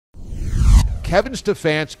Kevin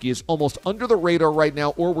Stefanski is almost under the radar right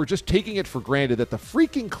now, or we're just taking it for granted that the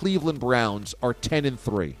freaking Cleveland Browns are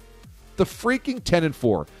 10-3. The freaking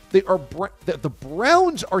 10-4. The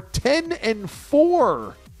Browns are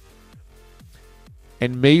 10-4.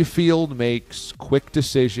 And Mayfield makes quick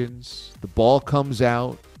decisions. The ball comes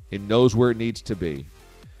out. It knows where it needs to be.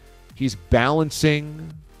 He's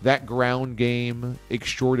balancing that ground game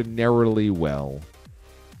extraordinarily well.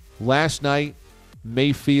 Last night,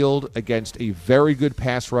 Mayfield, against a very good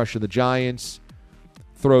pass rush of the Giants,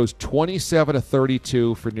 throws 27 of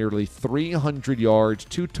 32 for nearly 300 yards,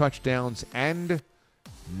 2 touchdowns, and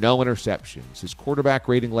no interceptions. His quarterback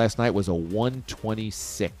rating last night was a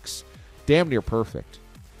 126. Damn near perfect.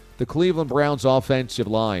 The Cleveland Browns offensive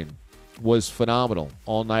line was phenomenal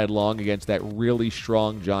all night long against that really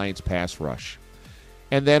strong Giants pass rush.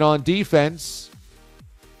 And then on defense,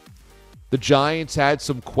 the Giants had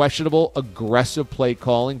some questionable aggressive play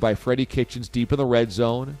calling by Freddie Kitchens deep in the red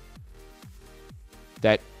zone.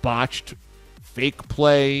 That botched fake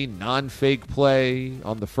play, non-fake play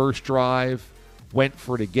on the first drive. Went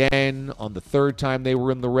for it again on the third time they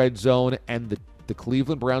were in the red zone. And the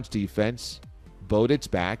Cleveland Browns defense bowed its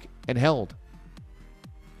back and held.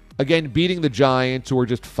 Again, beating the Giants, who are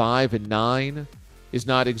just 5-9, is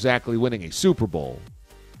not exactly winning a Super Bowl.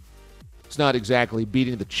 It's not exactly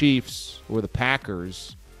beating the Chiefs or the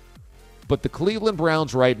Packers. But the Cleveland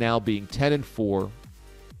Browns right now being 10-4,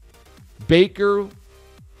 Baker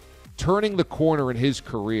turning the corner in his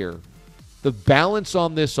career, the balance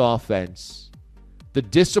on this offense, the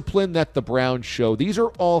discipline that the Browns show, these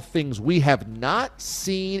are all things we have not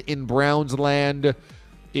seen in Browns land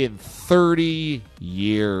in 30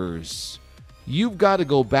 years. You've got to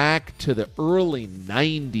go back to the early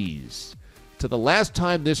 90s, to the last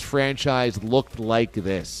time this franchise looked like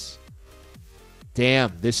this.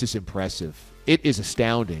 Damn, this is impressive. It is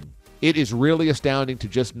astounding. It is really astounding to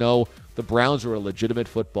just know the Browns are a legitimate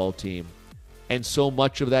football team. And so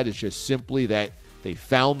much of that is just simply that they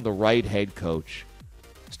found the right head coach.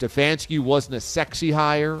 Stefanski wasn't a sexy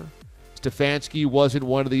hire. Stefanski wasn't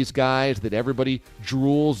one of these guys that everybody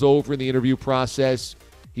drools over in the interview process.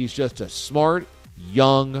 He's just a smart,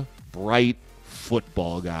 young, bright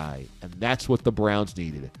football guy. And that's what the Browns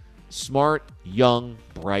needed. Smart, young,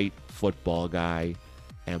 bright football guy.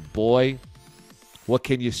 And boy, what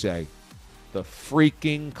can you say? The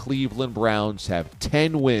freaking Cleveland Browns have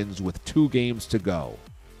 10 wins with 2 games to go.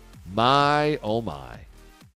 My, oh my.